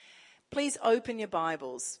Please open your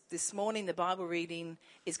Bibles. This morning the Bible reading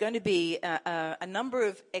is going to be a number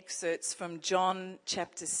of excerpts from John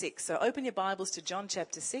chapter 6. So open your Bibles to John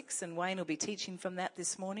chapter 6, and Wayne will be teaching from that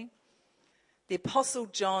this morning. The Apostle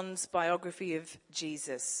John's biography of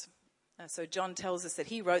Jesus. So John tells us that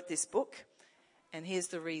he wrote this book, and here's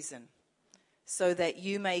the reason. So that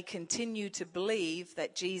you may continue to believe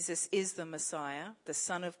that Jesus is the Messiah, the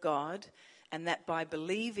Son of God, and that by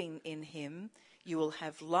believing in him, you will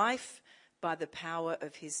have life by the power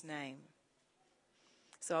of his name.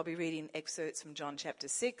 So I'll be reading excerpts from John chapter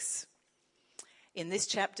 6. In this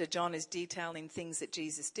chapter, John is detailing things that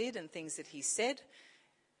Jesus did and things that he said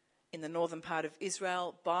in the northern part of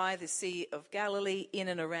Israel, by the Sea of Galilee, in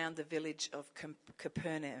and around the village of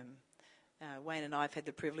Capernaum. Wayne and I have had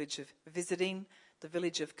the privilege of visiting the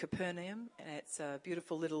village of Capernaum, and it's a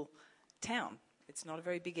beautiful little town. It's not a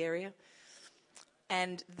very big area.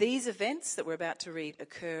 And these events that we're about to read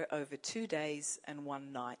occur over 2 days and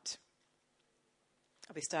 1 night.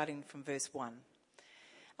 I'll be starting from verse 1.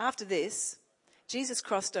 After this, Jesus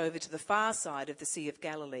crossed over to the far side of the Sea of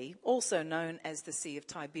Galilee, also known as the Sea of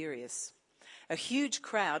Tiberias. A huge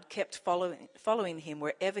crowd kept following him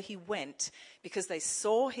wherever he went because they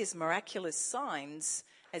saw his miraculous signs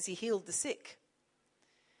as he healed the sick.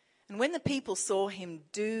 And when the people saw him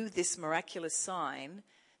do this miraculous sign,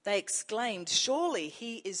 they exclaimed, "Surely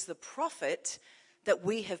he is the prophet that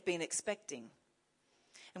we have been expecting."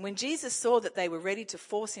 And when Jesus saw that they were ready to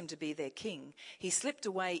force him to be their king, he slipped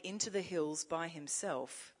away into the hills by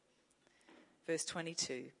himself. Verse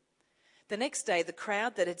 22. The next day, the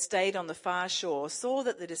crowd that had stayed on the far shore saw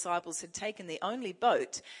that the disciples had taken the only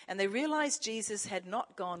boat, and they realized Jesus had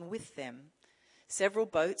not gone with them. Several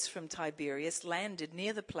boats from Tiberias landed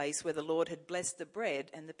near the place where the Lord had blessed the bread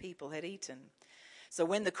and the people had eaten. So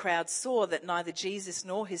when the crowd saw that neither Jesus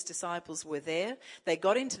nor his disciples were there, they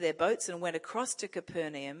got into their boats and went across to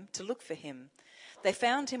Capernaum to look for him. They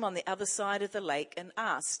found him on the other side of the lake and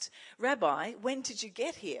asked, "Rabbi, when did you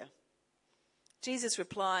get here?" Jesus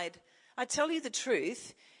replied, "I tell you the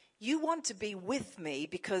truth, you want to be with me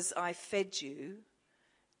because I fed you,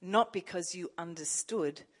 not because you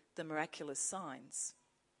understood the miraculous signs.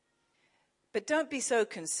 But don't be so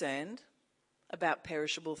concerned about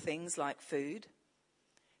perishable things like food.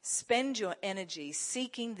 Spend your energy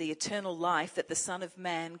seeking the eternal life that the Son of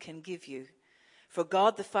Man can give you. For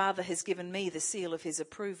God the Father has given me the seal of his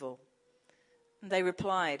approval." And they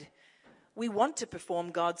replied, "We want to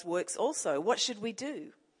perform God's works also. What should we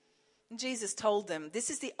do?" And Jesus told them, "This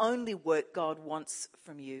is the only work God wants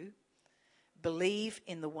from you. Believe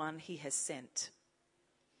in the one he has sent."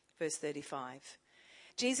 Verse 35.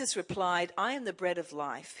 Jesus replied, "I am the bread of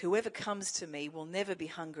life. Whoever comes to me will never be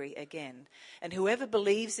hungry again, and whoever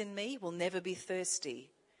believes in me will never be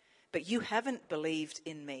thirsty. But you haven't believed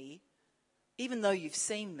in me, even though you've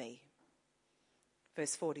seen me."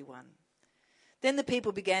 Verse 41. Then the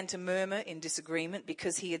people began to murmur in disagreement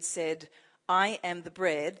because he had said, "I am the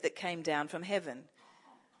bread that came down from heaven."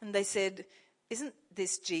 And they said, "Isn't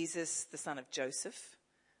this Jesus, the son of Joseph?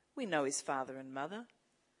 We know his father and mother.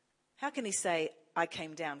 How can he say, 'I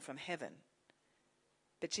came down from heaven'?"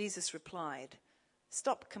 But Jesus replied,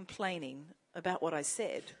 "Stop complaining about what I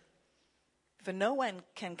said. For no one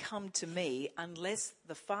can come to me unless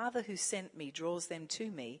the Father who sent me draws them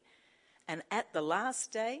to me, and at the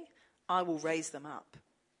last day I will raise them up.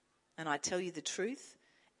 And I tell you the truth,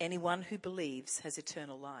 anyone who believes has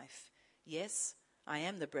eternal life. Yes, I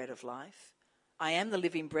am the bread of life. I am the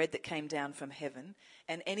living bread that came down from heaven,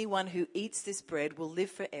 and anyone who eats this bread will live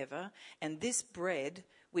forever, and this bread,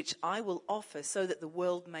 which I will offer so that the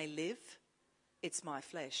world may live, it's my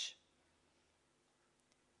flesh."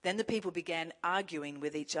 Then the people began arguing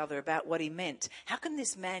with each other about what he meant. "How can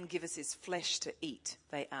this man give us his flesh to eat?"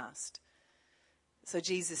 they asked. So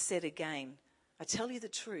Jesus said again, "I tell you the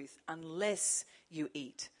truth, unless you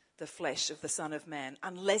eat the flesh of the Son of Man,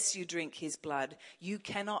 unless you drink his blood, you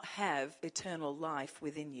cannot have eternal life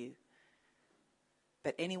within you.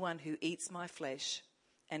 But anyone who eats my flesh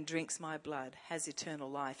and drinks my blood has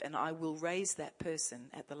eternal life, and I will raise that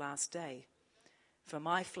person at the last day. For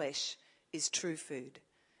my flesh is true food,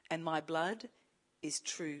 and my blood is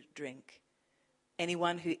true drink.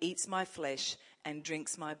 Anyone who eats my flesh and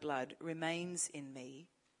drinks my blood remains in me,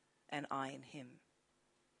 and I in him.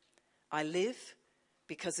 I live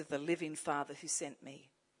because of the living Father who sent me.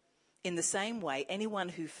 In the same way, anyone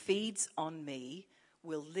who feeds on me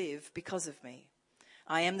will live because of me.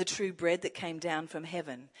 I am the true bread that came down from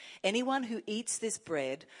heaven. Anyone who eats this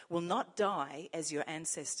bread will not die as your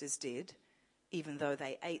ancestors did, even though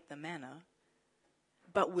they ate the manna,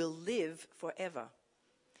 but will live forever.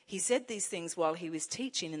 He said these things while he was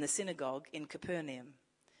teaching in the synagogue in Capernaum.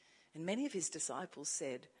 And many of his disciples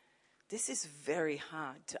said, "This is very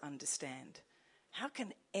hard to understand. How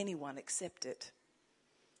can anyone accept it?"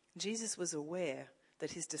 Jesus was aware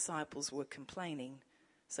that his disciples were complaining,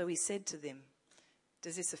 so he said to them,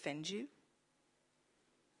 "Does this offend you?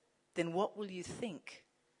 Then what will you think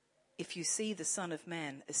if you see the Son of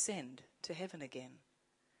Man ascend to heaven again?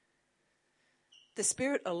 The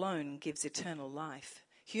Spirit alone gives eternal life.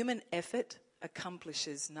 Human effort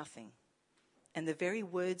accomplishes nothing. And the very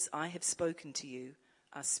words I have spoken to you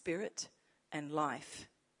are spirit and life."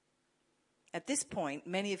 At this point,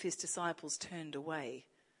 many of his disciples turned away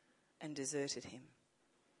and deserted him.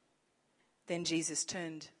 Then Jesus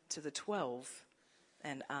turned to the 12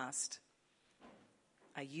 and asked,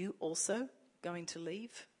 "Are you also going to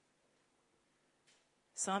leave?"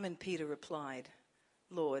 Simon Peter replied,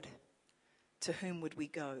 "Lord, to whom would we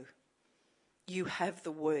go? You have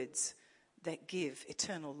the words that give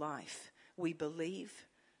eternal life. We believe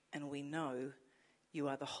and we know you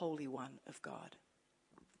are the Holy One of God."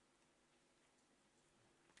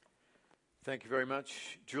 Thank you very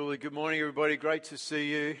much, Julie. Good morning, everybody. Great to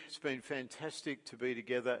see you. It's been fantastic to be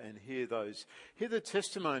together and hear the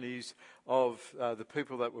testimonies of the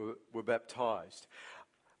people that were baptised.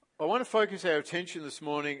 I want to focus our attention this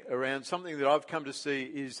morning around something that I've come to see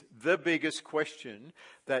is the biggest question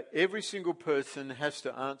that every single person has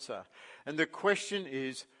to answer. And the question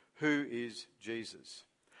is, who is Jesus?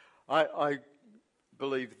 I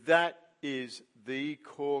believe that is the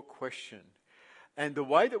core question. And the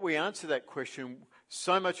way that we answer that question,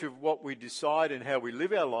 so much of what we decide and how we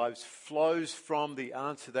live our lives flows from the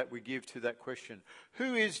answer that we give to that question.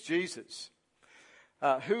 Who is Jesus?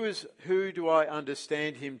 Who do I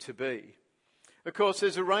understand him to be? Of course,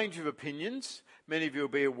 there's a range of opinions. Many of you will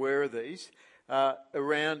be aware of these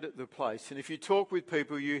around the place. And if you talk with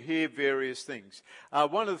people, you hear various things.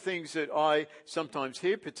 One of the things that I sometimes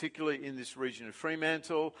hear, particularly in this region of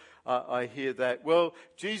Fremantle, I hear that, well,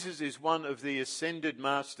 Jesus is one of the ascended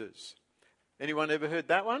masters. Anyone ever heard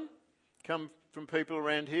that one? Come from people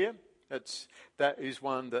around here? That is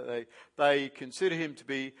one that they consider him to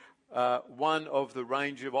be one of the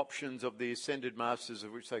range of options of the ascended masters,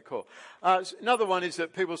 of which they call. Another one is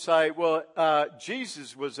that people say, well,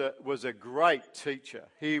 Jesus was a great teacher.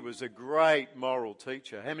 He was a great moral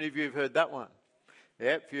teacher. How many of you have heard that one?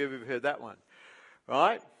 Yeah, a few of you have heard that one.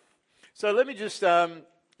 Right? So let me just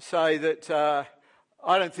say that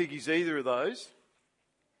I don't think he's either of those,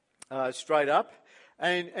 straight up.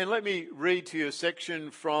 And let me read to you a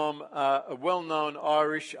section from a well-known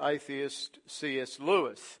Irish atheist, C.S.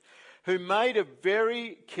 Lewis, who made a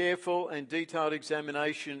very careful and detailed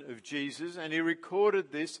examination of Jesus, and he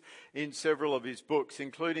recorded this in several of his books,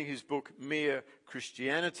 including his book, Mere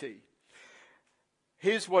Christianity.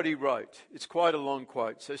 Here's what he wrote. It's quite a long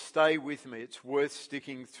quote, so stay with me. It's worth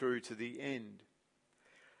sticking through to the end.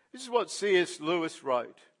 This is what C.S. Lewis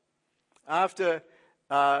wrote after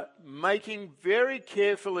making very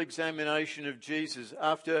careful examination of Jesus,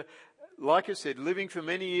 after, like I said, living for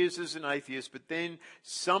many years as an atheist, but then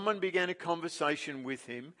someone began a conversation with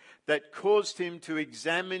him that caused him to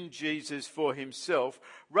examine Jesus for himself,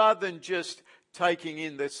 rather than just taking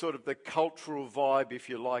in the sort of the cultural vibe, if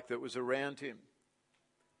you like, that was around him.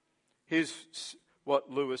 Here's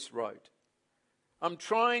what Lewis wrote. I'm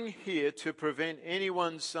trying here to prevent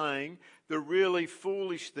anyone saying the really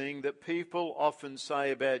foolish thing that people often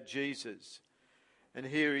say about Jesus. And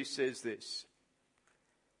here he says this.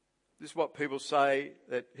 This is what people say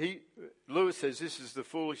Lewis says this is the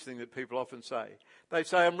foolish thing that people often say. They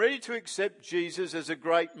say, I'm ready to accept Jesus as a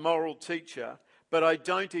great moral teacher, but I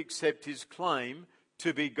don't accept his claim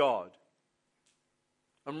to be God.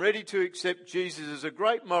 I'm ready to accept Jesus as a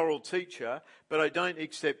great moral teacher, but I don't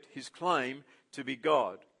accept his claim to be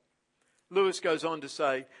God. Lewis goes on to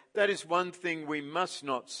say, that is one thing we must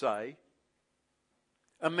not say.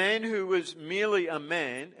 A man who was merely a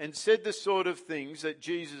man and said the sort of things that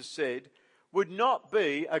Jesus said would not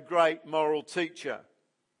be a great moral teacher.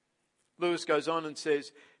 Lewis goes on and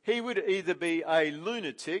says, he would either be a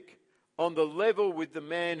lunatic on the level with the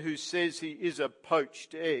man who says he is a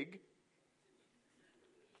poached egg,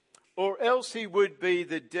 or else he would be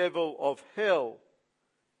the devil of hell.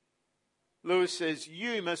 Lewis says,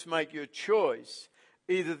 you must make your choice.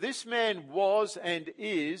 Either this man was and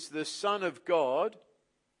is the Son of God,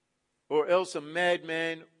 or else a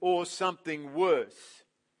madman or something worse.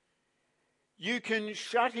 You can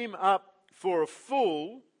shut him up for a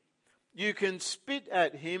fool, you can spit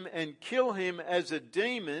at him and kill him as a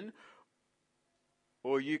demon,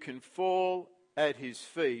 or you can fall at his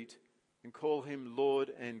feet and call him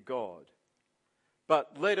Lord and God.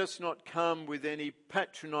 But let us not come with any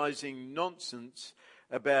patronizing nonsense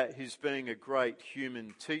about his being a great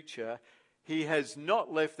human teacher. He has not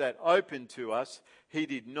left that open to us. He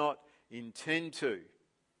did not intend to.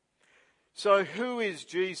 So who is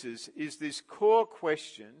Jesus is this core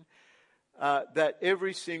question that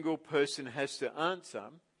every single person has to answer.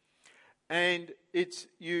 And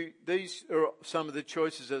these are some of the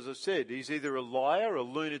choices, as I said. He's either a liar, a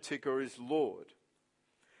lunatic, or his Lord.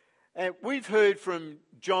 And we've heard from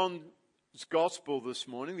John's Gospel this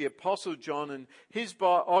morning, the Apostle John, and his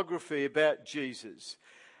biography about Jesus.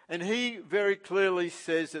 And he very clearly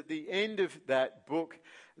says at the end of that book,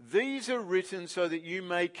 these are written so that you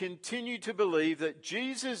may continue to believe that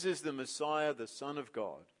Jesus is the Messiah, the Son of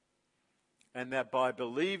God, and that by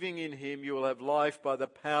believing in him you will have life by the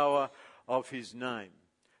power of his name.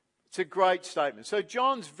 It's a great statement. So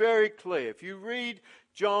John's very clear. If you read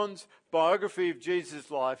John's biography of Jesus'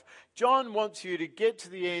 life, John wants you to get to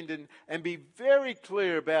the end and be very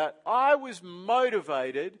clear about, I was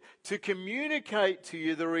motivated to communicate to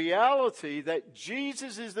you the reality that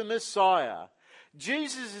Jesus is the Messiah.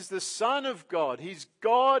 Jesus is the Son of God. He's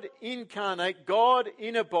God incarnate, God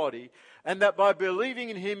in a body, and that by believing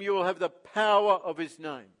in him you will have the power of his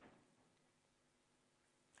name.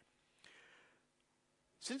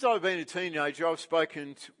 Since I've been a teenager, I've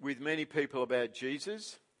spoken with many people about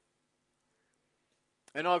Jesus,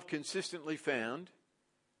 and I've consistently found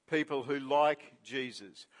people who like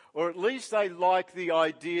Jesus, or at least they like the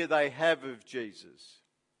idea they have of Jesus.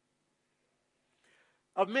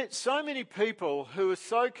 I've met so many people who are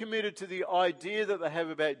so committed to the idea that they have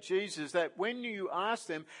about Jesus that when you ask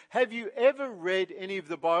them, have you ever read any of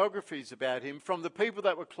the biographies about him from the people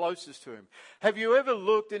that were closest to him? Have you ever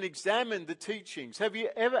looked and examined the teachings? Have you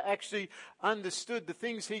ever actually understood the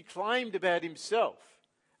things he claimed about himself?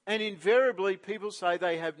 And invariably people say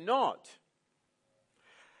they have not.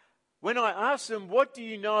 When I ask them, what do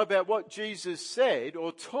you know about what Jesus said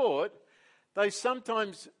or taught? They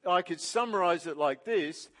sometimes, I could summarize it like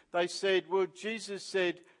this. They said, well, Jesus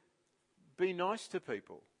said, be nice to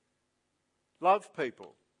people. Love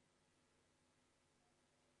people.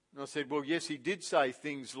 And I said, well, yes, he did say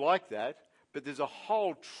things like that, but there's a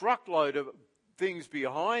whole truckload of things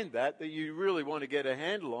behind that you really want to get a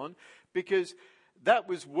handle on, because that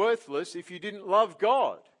was worthless if you didn't love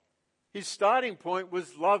God. His starting point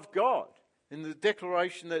was love God, in the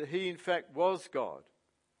declaration that he in fact was God.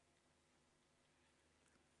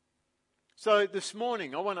 So this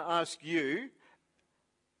morning I want to ask you,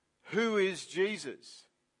 who is Jesus?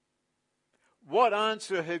 What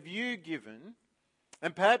answer have you given?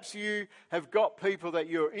 And perhaps you have got people that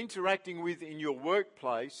you're interacting with in your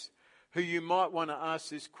workplace who you might want to ask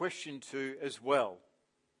this question to as well.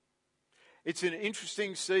 It's an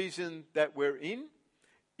interesting season that we're in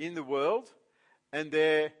the world, and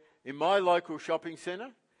there, in my local shopping centre,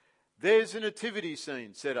 there's a nativity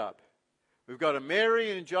scene set up. We've got a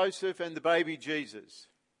Mary and Joseph and the baby Jesus.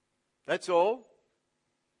 That's all.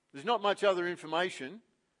 There's not much other information.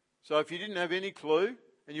 So if you didn't have any clue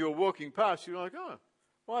and you were walking past, you're like, oh,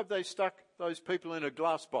 why have they stuck those people in a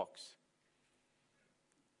glass box?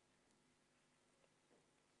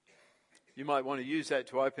 You might want to use that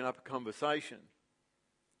to open up a conversation.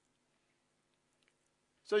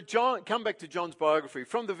 So John, come back to John's biography.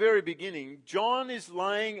 From the very beginning, John is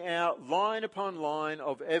laying out line upon line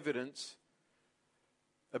of evidence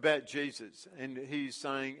about Jesus. And he's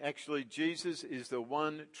saying, actually, Jesus is the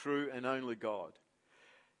one true and only God.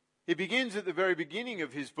 He begins at the very beginning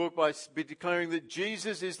of his book by declaring that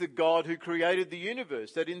Jesus is the God who created the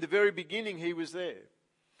universe, that in the very beginning he was there.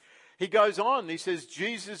 He goes on, he says,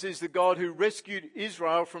 Jesus is the God who rescued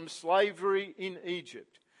Israel from slavery in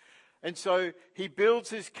Egypt. And so he builds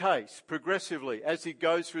his case progressively as he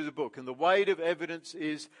goes through the book. And the weight of evidence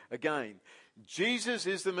is, again, Jesus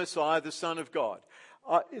is the Messiah, the Son of God.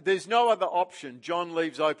 There's no other option John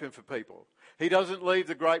leaves open for people. He doesn't leave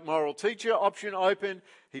the great moral teacher option open.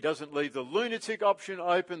 He doesn't leave the lunatic option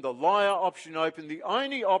open, the liar option open. The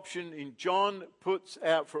only option in John puts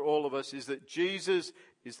out for all of us is that Jesus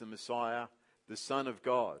is the Messiah, the Son of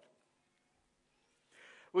God.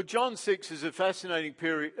 Well, John 6 is a fascinating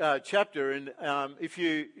chapter, and if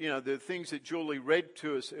the things that Julie read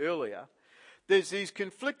to us earlier, there's these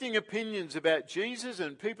conflicting opinions about Jesus,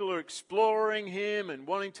 and people are exploring him and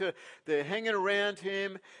they're hanging around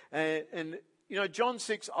him. And John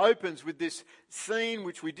 6 opens with this scene,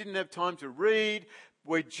 which we didn't have time to read,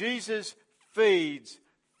 where Jesus feeds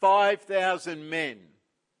 5,000 men,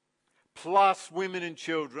 plus women and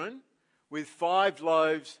children, with 5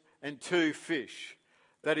 loaves and 2 fish,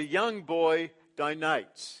 that a young boy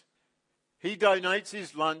donates. He donates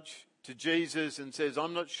his lunch to Jesus and says,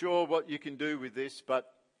 I'm not sure what you can do with this,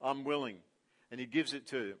 but I'm willing. And he gives it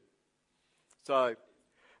to him. So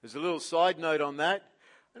there's a little side note on that.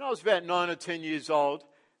 When I was about 9 or 10 years old,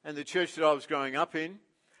 and the church that I was growing up in,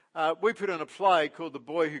 we put on a play called The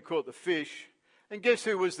Boy Who Caught the Fish. And guess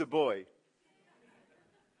who was the boy?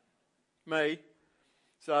 Me.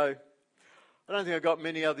 So I don't think I got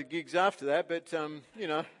many other gigs after that, but,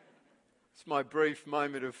 it's my brief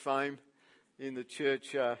moment of fame in the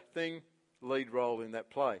church thing, lead role in that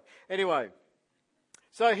play. Anyway,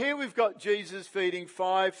 so here we've got Jesus feeding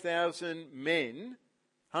 5,000 men,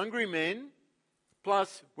 hungry men,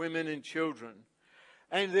 plus women and children.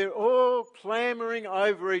 And they're all clamouring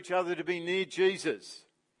over each other to be near Jesus.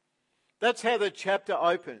 That's how the chapter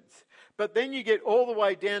opens. But then you get all the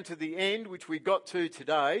way down to the end, which we got to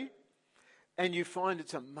today, and you find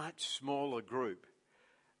it's a much smaller group.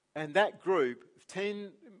 And that group,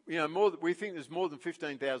 we think there's more than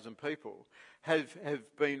 15,000 people, have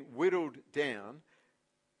been whittled down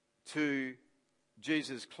to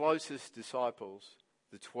Jesus' closest disciples,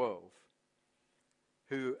 the 12,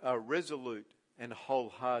 who are resolute and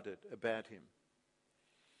wholehearted about him.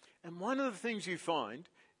 And one of the things you find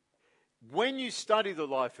when you study the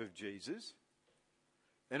life of Jesus,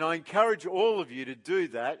 and I encourage all of you to do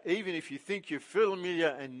that, even if you think you're familiar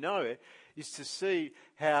and know it, is to see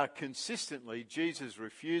how consistently Jesus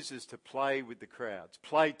refuses to play with the crowds,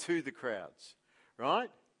 play to the crowds, right?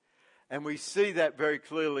 And we see that very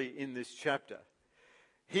clearly in this chapter.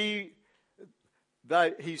 He's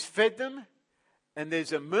fed them, and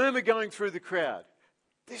there's a murmur going through the crowd.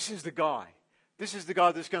 This is the guy. This is the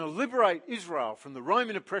guy that's going to liberate Israel from the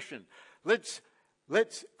Roman oppression. Let's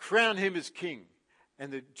crown him as king.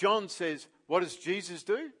 And John says, what does Jesus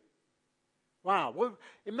do? Wow. Well,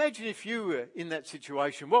 imagine if you were in that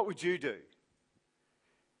situation. What would you do?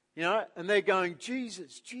 And they're going,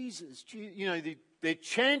 Jesus, Jesus, Jesus. They're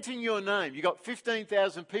chanting your name. You've got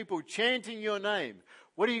 15,000 people chanting your name.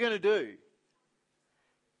 What are you going to do?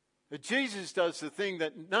 But Jesus does the thing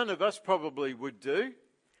that none of us probably would do,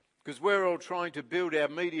 because we're all trying to build our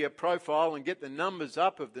media profile and get the numbers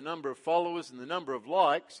up of the number of followers and the number of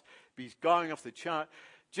likes. He's going off the chart.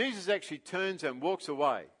 Jesus actually turns and walks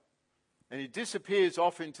away. And he disappears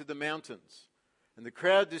off into the mountains. And the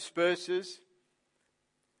crowd disperses.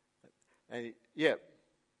 And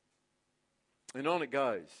on it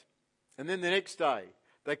goes. And then the next day,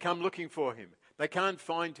 they come looking for him. They can't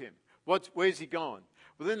find him. Where's he gone?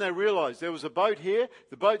 Well, then they realise there was a boat here.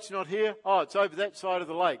 The boat's not here. Oh, it's over that side of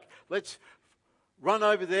the lake. Let's run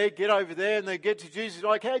over there, get over there. And they get to Jesus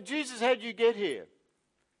like, hey, Jesus, how'd you get here?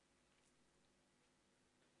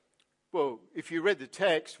 Well, if you read the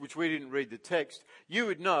text, which we didn't read the text, you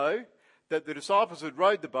would know that the disciples had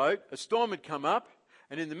rowed the boat, a storm had come up,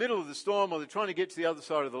 and in the middle of the storm, while they're trying to get to the other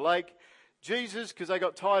side of the lake, Jesus, because they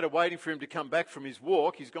got tired of waiting for him to come back from his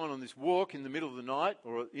walk, he's gone on this walk in the middle of the night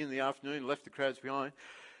or in the afternoon, left the crowds behind.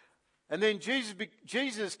 And then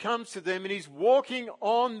Jesus comes to them and he's walking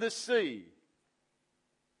on the sea.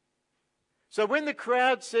 So when the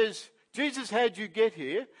crowd says, Jesus, how'd you get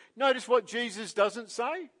here? Notice what Jesus doesn't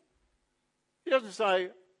say. He doesn't say,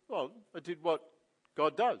 well, I did what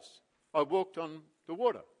God does. I walked on the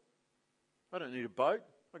water. I don't need a boat.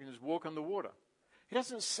 I can just walk on the water. He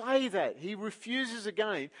doesn't say that. He refuses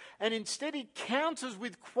again. And instead he counters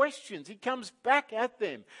with questions. He comes back at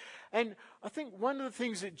them. And I think one of the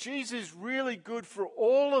things that Jesus is really good for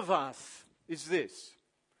all of us is this.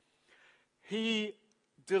 He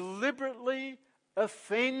deliberately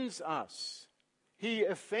offends us. He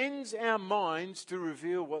offends our minds to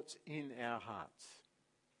reveal what's in our hearts.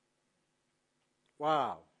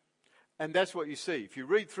 Wow. And that's what you see. If you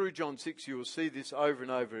read through John 6, you will see this over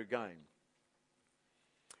and over again.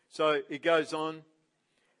 So it goes on.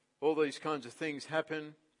 All these kinds of things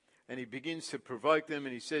happen. And he begins to provoke them.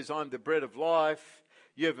 And he says, I'm the bread of life.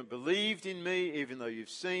 You haven't believed in me, even though you've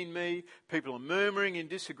seen me. People are murmuring in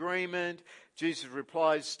disagreement. Jesus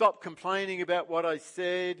replies, stop complaining about what I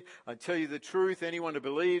said. I tell you the truth. Anyone who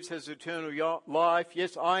believes has eternal life.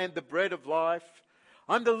 Yes, I am the bread of life.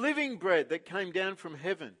 I'm the living bread that came down from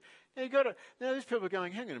heaven. Now these people are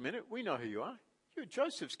going, hang on a minute. We know who you are. You're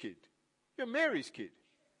Joseph's kid. You're Mary's kid.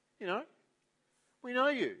 We know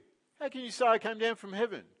you. How can you say I came down from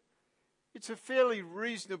heaven? It's a fairly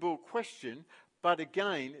reasonable question, but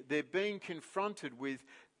again, they're being confronted with,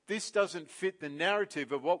 this doesn't fit the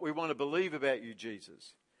narrative of what we want to believe about you,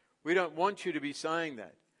 Jesus. We don't want you to be saying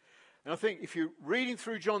that. And I think if you're reading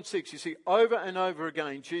through John 6, you see over and over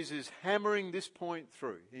again, Jesus is hammering this point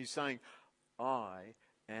through. He's saying, I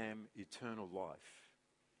am eternal life.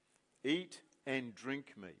 Eat and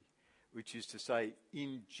drink me. which is to say,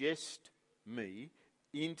 ingest me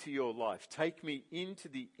into your life. Take me into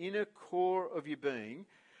the inner core of your being,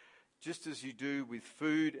 just as you do with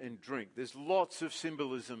food and drink. There's lots of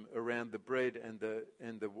symbolism around the bread and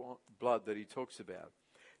the blood that he talks about.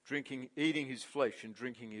 Eating his flesh and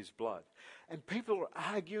drinking his blood. And people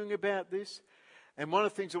are arguing about this. And one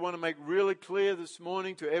of the things I want to make really clear this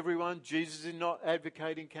morning to everyone, Jesus is not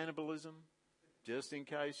advocating cannibalism. Just in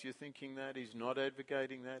case you're thinking that, he's not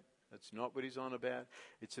advocating that. That's not what he's on about.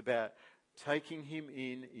 It's about taking him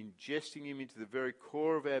in, ingesting him into the very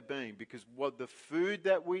core of our being, because what the food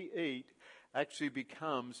that we eat actually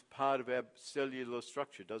becomes part of our cellular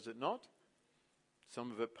structure, does it not?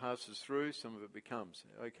 Some of it passes through, some of it becomes.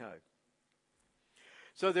 Okay.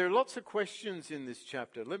 So there are lots of questions in this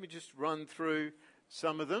chapter. Let me just run through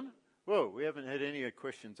some of them. Whoa, we haven't had any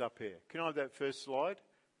questions up here. Can I have that first slide?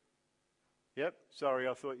 Yep. Sorry,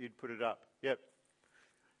 I thought you'd put it up. Yep.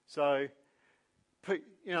 So,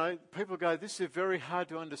 people go, this is very hard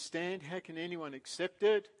to understand. How can anyone accept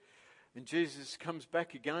it? And Jesus comes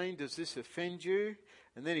back again. Does this offend you?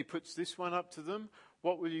 And then he puts this one up to them.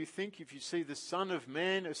 What will you think if you see the Son of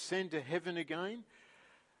Man ascend to heaven again?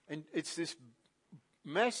 And it's this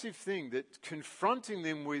massive thing that's confronting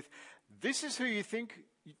them with, this is who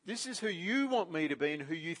you want me to be and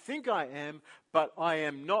who you think I am, but I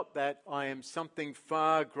am not that. I am something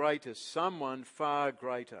far greater, someone far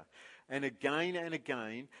greater. And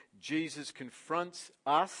again, Jesus confronts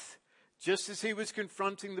us, just as he was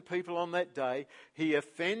confronting the people on that day. He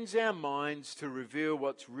offends our minds to reveal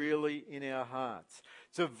what's really in our hearts.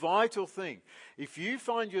 It's a vital thing. If you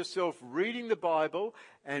find yourself reading the Bible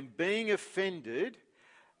and being offended,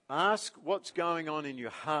 ask what's going on in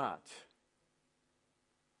your heart.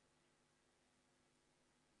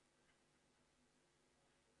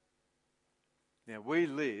 Now, we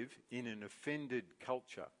live in an offended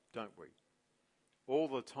culture, don't we? All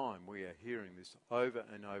the time we are hearing this over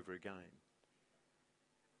and over again.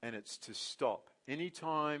 And it's to stop.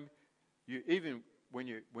 Anytime even when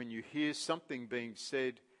you hear something being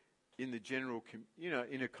said in the general,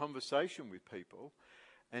 in a conversation with people,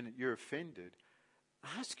 and you're offended,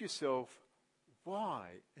 ask yourself, why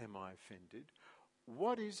am I offended?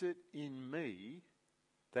 What is it in me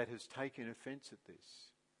that has taken offence at this?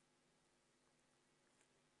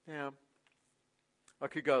 Now, I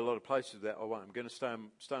could go a lot of places with that. I won't. I'm going to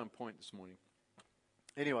stay on point this morning.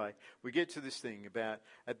 Anyway, we get to this thing about,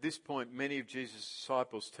 at this point, many of Jesus'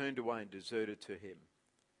 disciples turned away and deserted to him.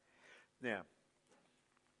 Now,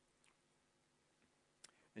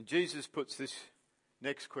 and Jesus puts this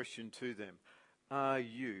next question to them. Are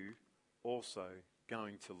you also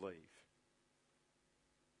going to leave?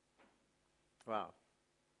 Wow.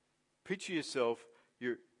 Picture yourself,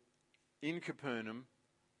 you're in Capernaum,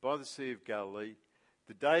 by the Sea of Galilee.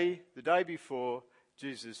 The day before,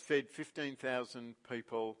 Jesus fed 15,000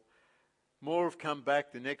 people. More have come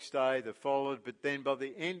back the next day, they've followed, but then by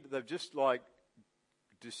the end, they've just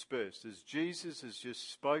dispersed. As Jesus has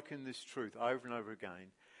just spoken this truth over and over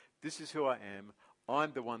again, this is who I am.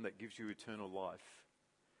 I'm the one that gives you eternal life.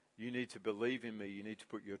 You need to believe in me. You need to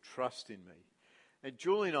put your trust in me. And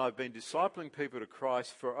Julie and I have been discipling people to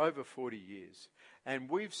Christ for over 40 years. And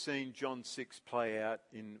we've seen John 6 play out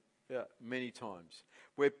in many times.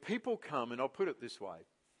 Where people come, and I'll put it this way.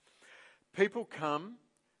 People come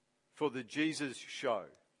for the Jesus show.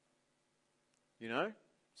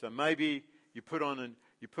 So maybe you put on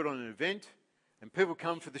an event and people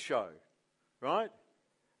come for the show. Right?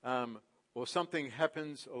 Or something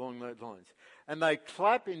happens along those lines. And they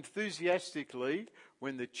clap enthusiastically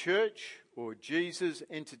when the church or Jesus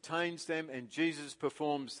entertains them and Jesus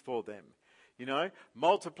performs for them.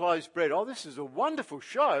 Multiplies bread. Oh, this is a wonderful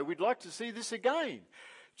show. We'd like to see this again.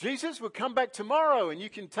 Jesus will come back tomorrow and you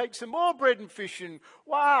can take some more bread and fish and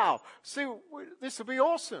wow, see, this will be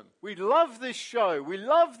awesome. We love this show. We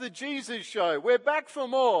love the Jesus show. We're back for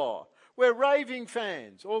more. We're raving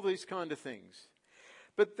fans. All these kind of things.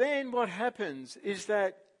 But then what happens is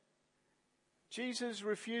that Jesus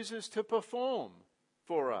refuses to perform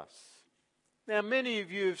for us. Now, many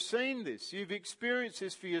of you have seen this. You've experienced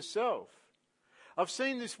this for yourself. I've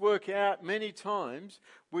seen this work out many times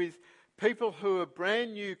with people who are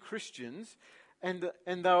brand new Christians, and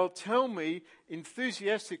they'll tell me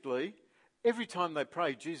enthusiastically, every time they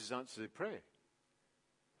pray, Jesus answers their prayer.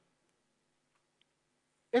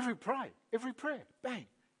 Every prayer, bang,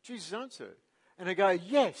 Jesus answered. And I go,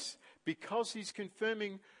 yes, because he's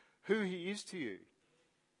confirming who he is to you.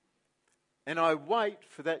 And I wait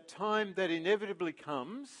for that time that inevitably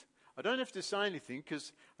comes. I don't have to say anything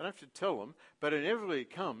because I don't have to tell them, but inevitably it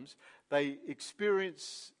comes. They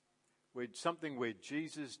experience something where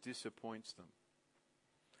Jesus disappoints them,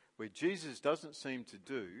 where Jesus doesn't seem to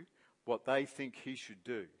do what they think he should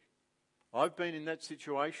do. I've been in that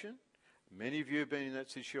situation. Many of you have been in that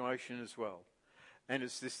situation as well. And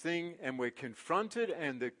it's this thing, and we're confronted,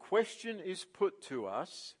 and the question is put to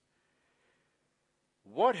us,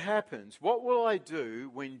 what happens? What will I do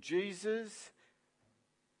when Jesus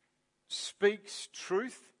speaks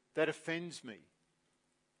truth that offends me?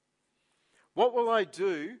 What will I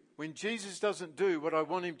do when Jesus doesn't do what I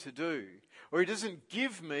want him to do? Or he doesn't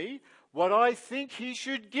give me what I think he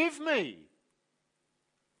should give me?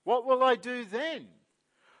 What will I do then?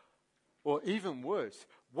 Or even worse,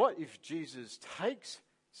 what if Jesus takes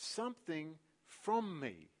something from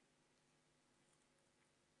me?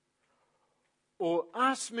 Or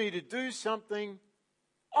asks me to do something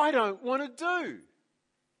I don't want to do?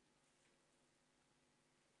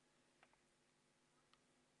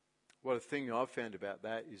 Well, a thing I've found about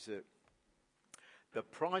that is that the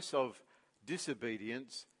price of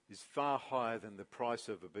disobedience is far higher than the price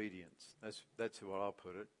of obedience. That's how I'll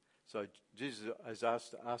put it. So Jesus has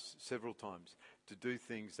asked us several times to do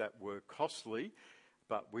things that were costly,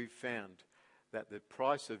 but we've found that the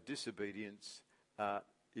price of disobedience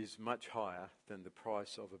is much higher than the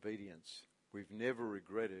price of obedience. We've never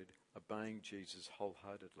regretted obeying Jesus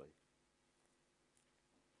wholeheartedly.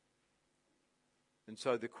 And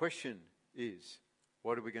so the question is,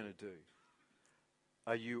 what are we going to do?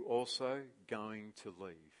 Are you also going to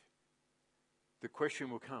leave? The question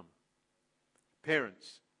will come.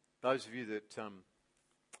 Parents, those of you that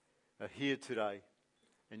are here today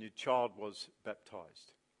and your child was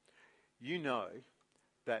baptised, you know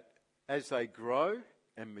that as they grow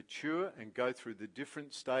and mature and go through the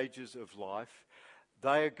different stages of life,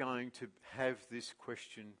 they are going to have this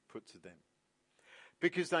question put to them.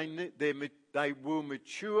 Because they will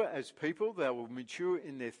mature as people, they will mature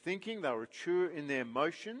in their thinking, they'll mature in their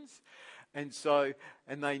emotions, and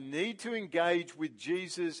they need to engage with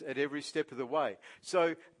Jesus at every step of the way.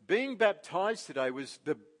 So being baptized today was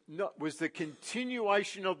the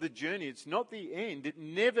continuation of the journey. It's not the end. It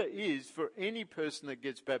never is for any person that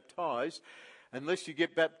gets baptized, unless you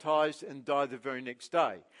get baptized and die the very next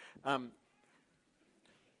day. I've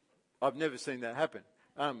never seen that happen.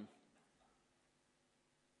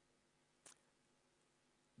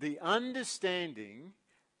 The understanding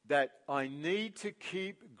that I need to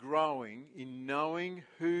keep growing in knowing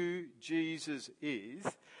who Jesus is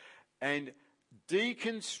and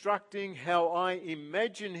deconstructing how I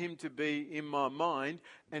imagine him to be in my mind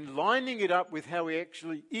and lining it up with how he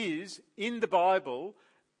actually is in the Bible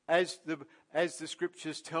as the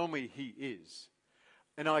scriptures tell me he is.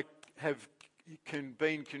 And I have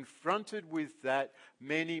been confronted with that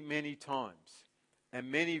many, many times.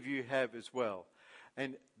 And many of you have as well.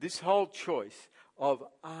 And this whole choice of,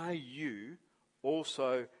 are you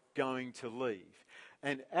also going to leave?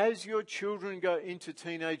 And as your children go into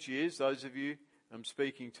teenage years, those of you I'm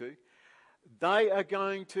speaking to, they are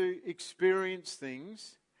going to experience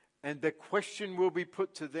things, and the question will be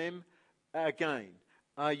put to them again.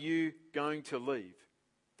 Are you going to leave?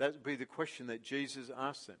 That would be the question that Jesus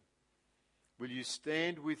asked them. Will you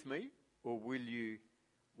stand with me, or will you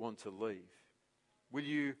want to leave? Will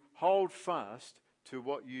you hold fast to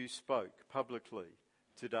what you spoke publicly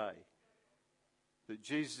today? That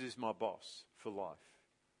Jesus is my boss for life.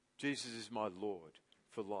 Jesus is my Lord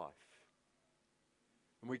for life.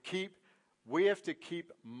 And we have to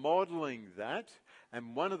keep modeling that.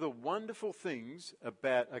 And one of the wonderful things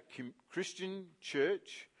about a Christian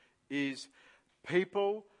church is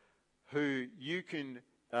people who you can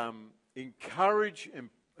encourage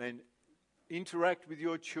and interact with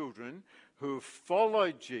your children who have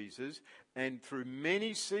followed Jesus, and through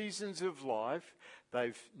many seasons of life,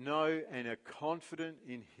 they know and are confident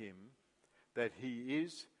in him that he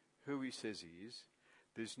is who he says he is.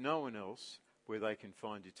 There's no one else where they can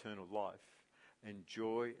find eternal life and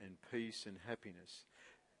joy and peace and happiness.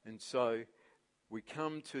 And so we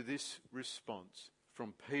come to this response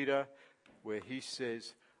from Peter where he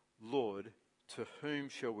says, Lord, to whom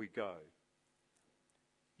shall we go?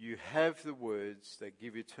 You have the words that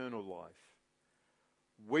give eternal life.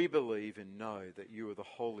 We believe and know that you are the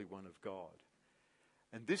Holy One of God.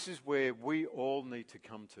 And this is where we all need to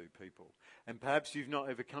come to, people. And perhaps you've not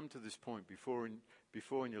ever come to this point before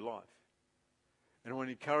in your life. And I want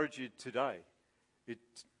to encourage you today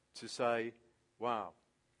to say, wow,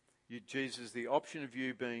 Jesus, the option of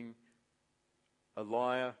you being a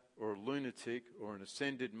liar or a lunatic or an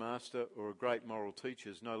ascended master or a great moral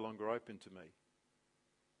teacher is no longer open to me.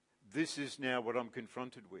 This is now what I'm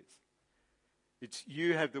confronted with.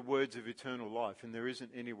 You have the words of eternal life, and there isn't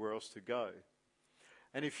anywhere else to go.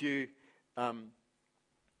 And if you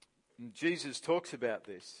Jesus talks about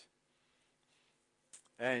this.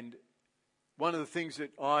 And one of the things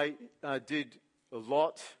that I did a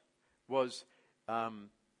lot was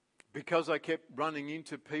because I kept running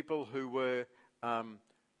into people who were I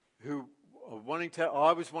was wanting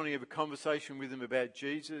to have a conversation with them about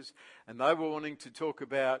Jesus, and they were wanting to talk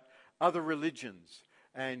about other religions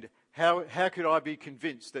and how could I be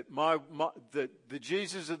convinced that the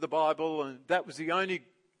Jesus of the Bible, and that was the only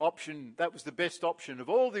option, that was the best option of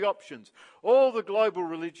all the options, all the global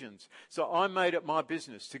religions. So I made it my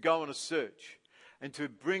business to go on a search and to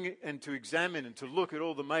bring and to examine and to look at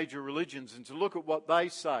all the major religions and to look at what they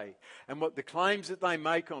say and what the claims that they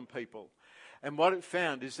make on people. And what it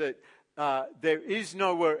found is that there is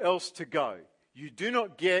nowhere else to go. You do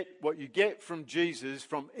not get what you get from Jesus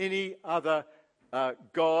from any other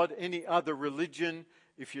God, any other religion,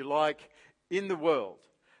 if you like, in the world.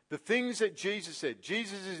 The things that Jesus said,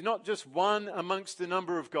 Jesus is not just one amongst a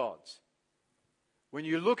number of gods. When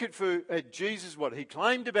you look at Jesus, what he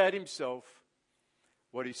claimed about himself,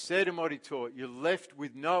 what he said and what he taught, you're left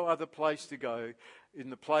with no other place to go in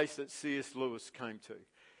the place that C.S. Lewis came to.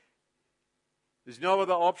 There's no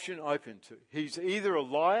other option open to. He's either a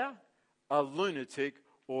liar, a lunatic,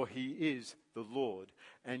 or he is the Lord.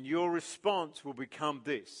 And your response will become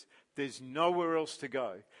this: there's nowhere else to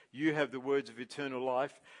go. You have the words of eternal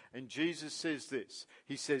life. And Jesus says this.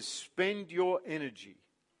 He says, spend your energy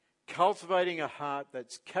cultivating a heart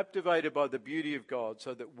that's captivated by the beauty of God,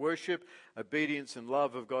 so that worship, obedience, and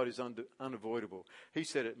love of God is unavoidable. He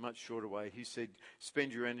said it in a much shorter way. He said,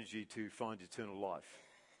 spend your energy to find eternal life.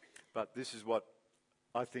 But this is what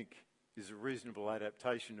I think is a reasonable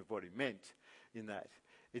adaptation of what he meant in that.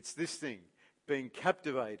 It's this thing, being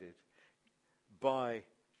captivated by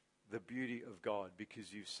the beauty of God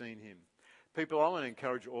because you've seen him. People, I want to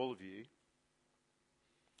encourage all of you.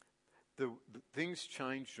 The things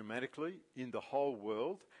change dramatically in the whole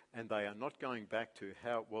world, and they are not going back to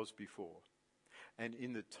how it was before. And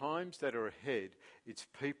in the times that are ahead, it's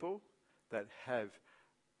people that have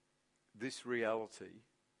this reality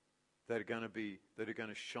that are going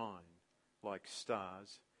to shine like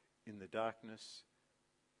stars in the darkness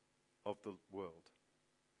of the world.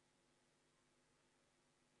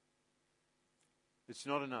 It's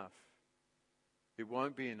not enough. It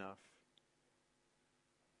won't be enough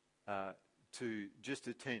to just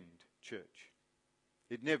attend church.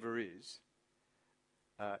 It never is.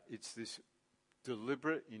 It's this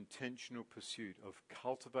deliberate, intentional pursuit of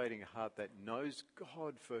cultivating a heart that knows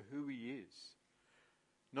God for who he is.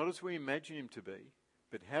 Not as we imagine him to be,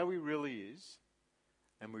 but how he really is.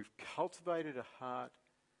 And we've cultivated a heart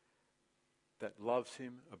that loves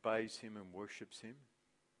him, obeys him, and worships him.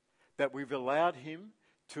 That we've allowed him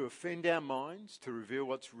to offend our minds, to reveal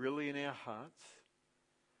what's really in our hearts.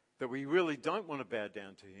 That we really don't want to bow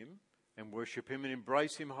down to him and worship him and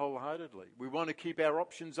embrace him wholeheartedly. We want to keep our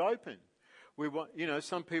options open. We want,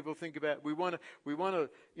 some people think about, we want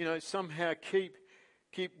to, somehow keep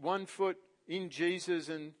one foot in Jesus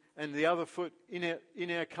and the other foot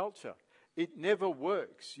in our culture. It never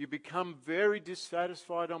works. You become very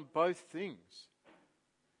dissatisfied on both things.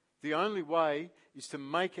 The only way is to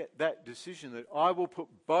make that decision that I will put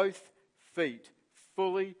both feet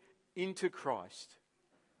fully into Christ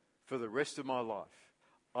for the rest of my life.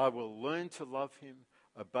 I will learn to love him,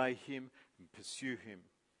 obey him, and pursue him.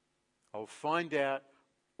 I'll find out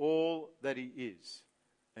all that he is,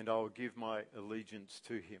 and I will give my allegiance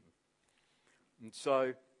to him. And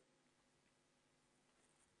so,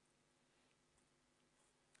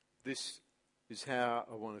 this is how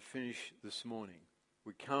I want to finish this morning.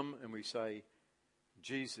 We come and we say,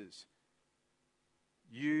 Jesus,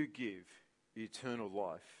 you give eternal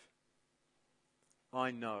life.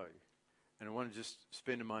 I know. And I want to just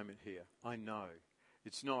spend a moment here. I know.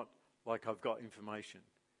 It's not like I've got information.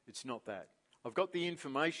 It's not that. I've got the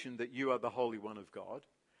information that you are the Holy One of God.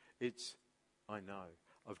 It's, I know.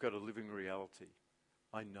 I've got a living reality.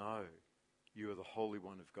 I know you are the Holy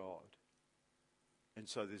One of God. And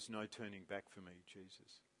so there's no turning back for me,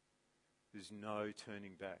 Jesus. There's no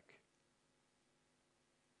turning back.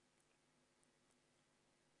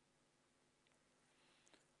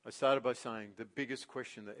 I started by saying the biggest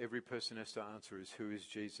question that every person has to answer is, who is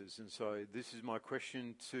Jesus? And so this is my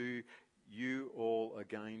question to you all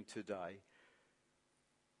again today.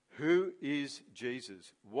 Who is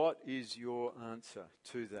Jesus? What is your answer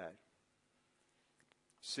to that?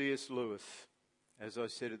 C.S. Lewis, as I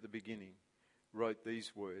said at the beginning, wrote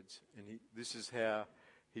these words, and this is how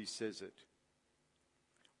he says it.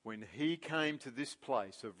 When he came to this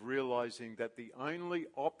place of realizing that the only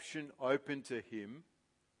option open to him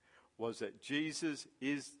was that Jesus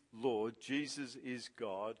is Lord, Jesus is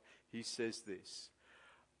God. He says this,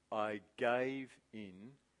 I gave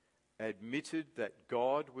in, admitted that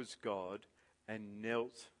God was God, and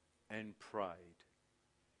knelt and prayed.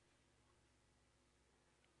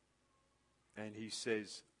 And he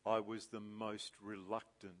says, I was the most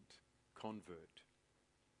reluctant convert.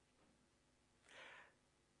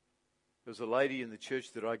 There was a lady in the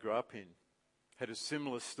church that I grew up in, had a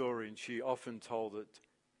similar story, and she often told it,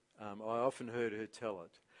 I often heard her tell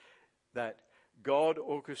it, that God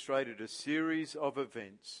orchestrated a series of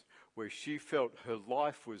events where she felt her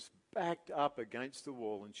life was backed up against the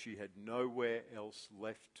wall and she had nowhere else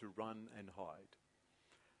left to run and hide.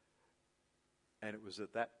 And it was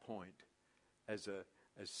at that point, as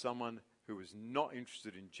someone who was not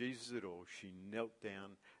interested in Jesus at all, she knelt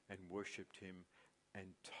down and worshipped him,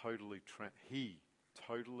 and he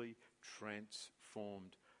totally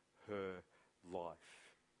transformed her life.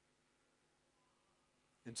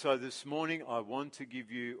 And so this morning I want to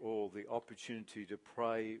give you all the opportunity to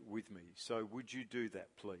pray with me. So would you do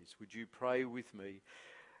that, please? Would you pray with me?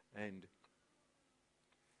 And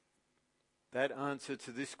that answer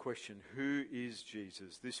to this question, who is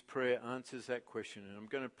Jesus? This prayer answers that question, and I'm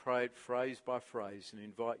going to pray it phrase by phrase and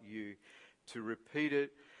invite you to repeat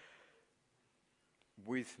it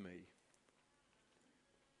with me.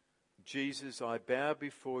 Jesus, I bow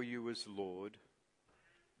before you as Lord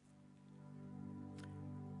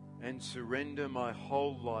and surrender my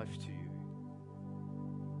whole life to you.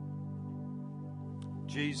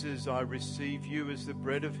 Jesus, I receive you as the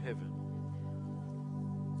bread of heaven,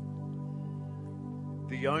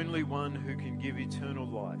 the only one who can give eternal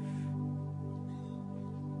life.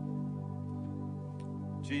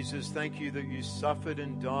 Jesus, thank you that you suffered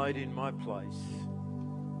and died in my place,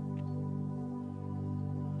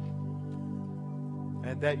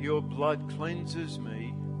 and that your blood cleanses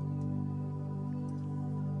me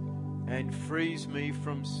and frees me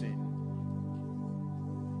from sin.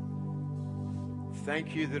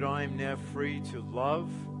 Thank you that I am now free to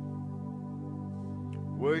love,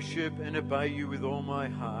 worship and obey you with all my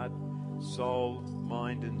heart, soul,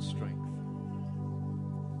 mind and strength.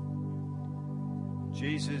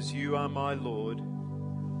 Jesus, you are my Lord,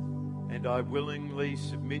 and I willingly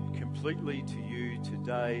submit completely to you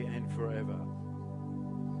today and forever.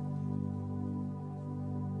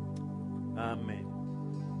 Amen.